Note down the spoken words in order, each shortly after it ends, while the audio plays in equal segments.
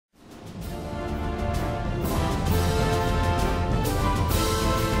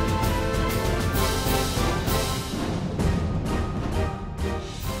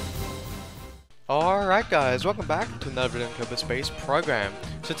Alright guys, welcome back to another video on Kerbal Space Program.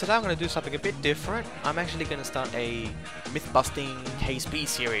 So today I'm going to do something a bit different. I'm actually going to start a myth-busting KSP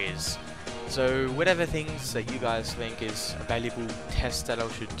series. So whatever things that you guys think is a valuable test that I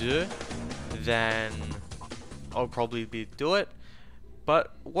should do, then I'll probably do it.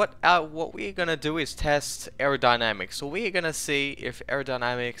 But what we're going to do is test aerodynamics. So we're going to see if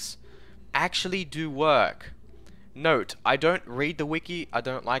aerodynamics actually do work. Note, I don't read the wiki, I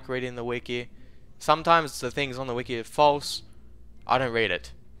don't like reading the wiki. Sometimes the things on the wiki are false. I don't read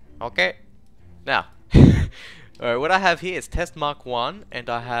it. Okay? Now, alright, what I have here is test mark 1, and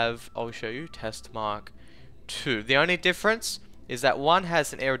I'll show you test mark 2. The only difference is that one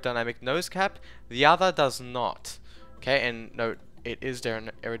has an aerodynamic nose cap, the other does not. Okay, and note, it is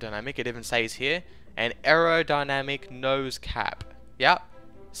aerodynamic, it even says here, an aerodynamic nose cap. Yep,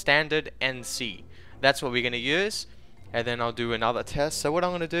 standard NC. That's what we're going to use, and then I'll do another test. So what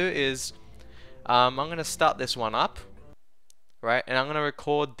I'm going to do is, I'm going to start this one up, right, and I'm going to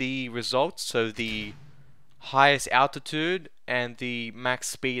record the results, so the highest altitude and the max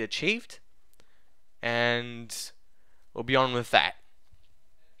speed achieved, and we'll be on with that.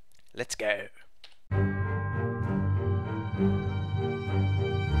 Let's go.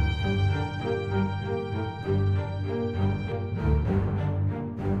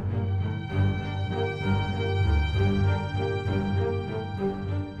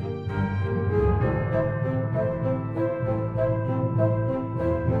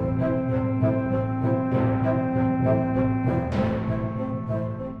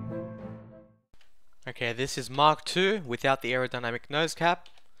 Okay, this is Mark 2 without the aerodynamic nose cap.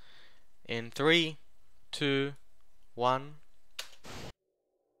 In 3, 2, 1.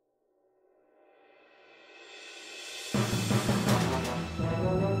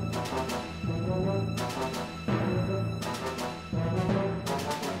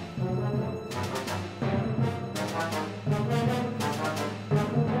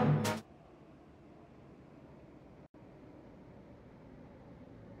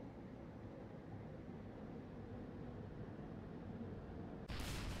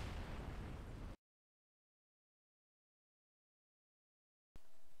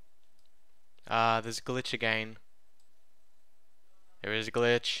 There's a glitch again. There is a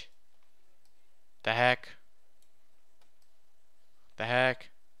glitch. The heck? The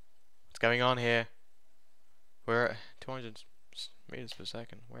heck? What's going on here? We're 200 meters per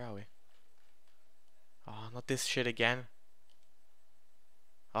second. Where are we? Oh, not this shit again.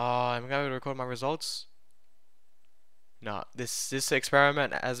 Oh, I'm going to record my results. No, this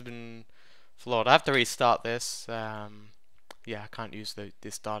experiment has been flawed. I have to restart this. Yeah, I can't use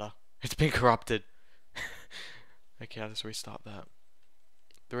this data. It's been corrupted. Okay, I'll just restart that.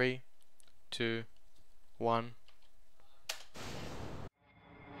 3, 2, 1.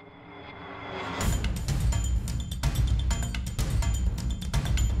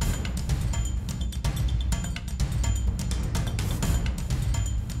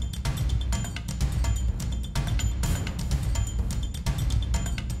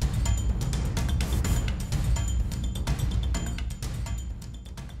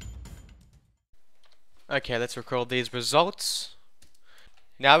 Okay, let's record these results.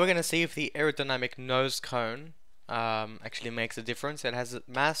 Now we're going to see if the aerodynamic nose cone actually makes a difference. It has a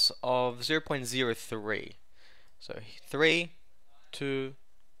mass of 0.03. So 3, 2,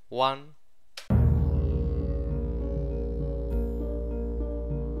 1.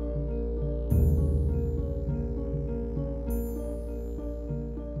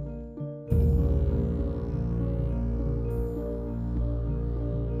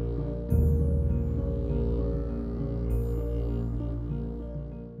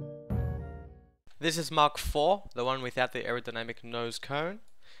 This is Mark 4, the one without the aerodynamic nose cone.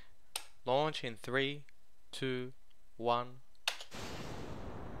 Launch in 3, 2, 1.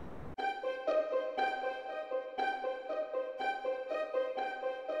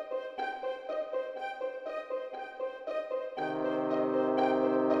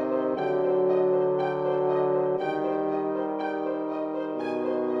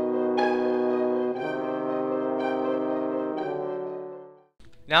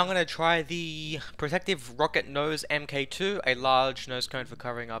 Now I'm going to try the Protective Rocket Nose MK2, a large nose cone for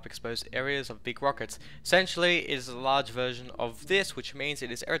covering up exposed areas of big rockets. Essentially, it is a large version of this, which means it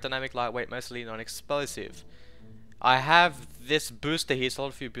is aerodynamic, lightweight, mostly non-explosive. I have this booster here,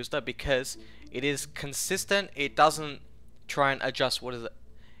 solid fuel booster, because it is consistent. It doesn't try and adjust, what is it?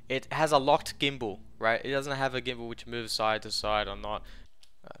 It has a locked gimbal, right? It doesn't have a gimbal which moves side to side or not.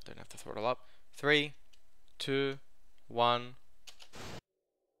 Don't have to throttle up. 3, 2, 1.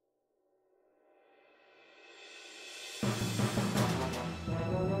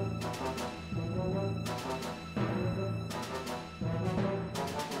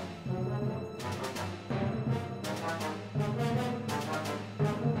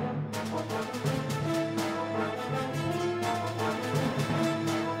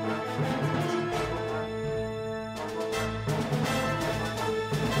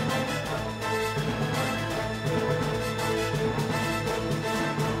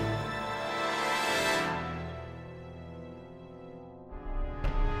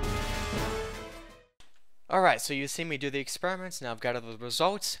 Alright, so you see me do the experiments, now I've gathered the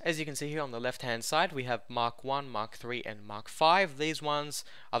results. As you can see here on the left hand side, we have Mark 1, Mark 3 and Mark 5. These ones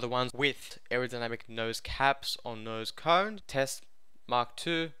are the ones with aerodynamic nose caps or nose cone. Test Mark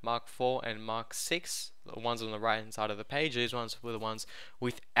 2, Mark 4 and Mark 6, the ones on the right hand side of the page. These ones were the ones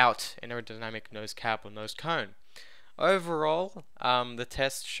without an aerodynamic nose cap or nose cone. Overall, the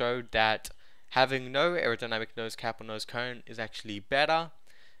test showed that having no aerodynamic nose cap or nose cone is actually better.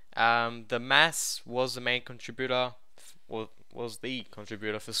 The mass was the main contributor, was the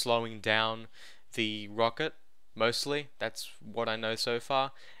contributor for slowing down the rocket, mostly. That's what I know so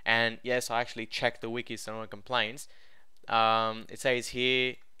far. And yes, I actually checked the wiki, so no one complains. It says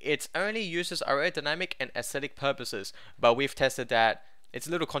here, its only uses are aerodynamic and aesthetic purposes, but we've tested that. It's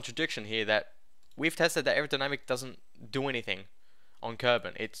a little contradiction here that we've tested that aerodynamic doesn't do anything on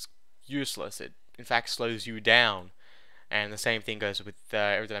Kerbin. It's useless. It in fact slows you down. And the same thing goes with the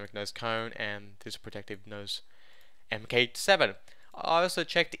aerodynamic nose cone and this protective nose MK7. I also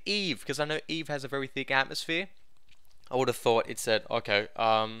checked Eve, because I know Eve has a very thick atmosphere. I would have thought it said, okay,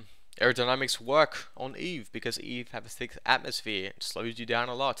 aerodynamics work on Eve because Eve has a thick atmosphere. It slows you down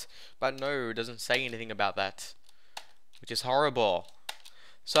a lot. But no, it doesn't say anything about that, which is horrible.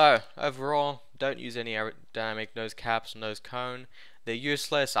 So, overall, don't use any aerodynamic nose caps or nose cone. They're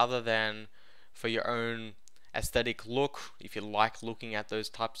useless other than for your own aesthetic look, if you like looking at those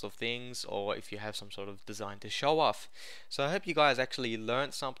types of things, or if you have some sort of design to show off. So I hope you guys actually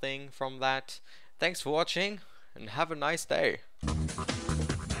learned something from that. Thanks for watching, and have a nice day.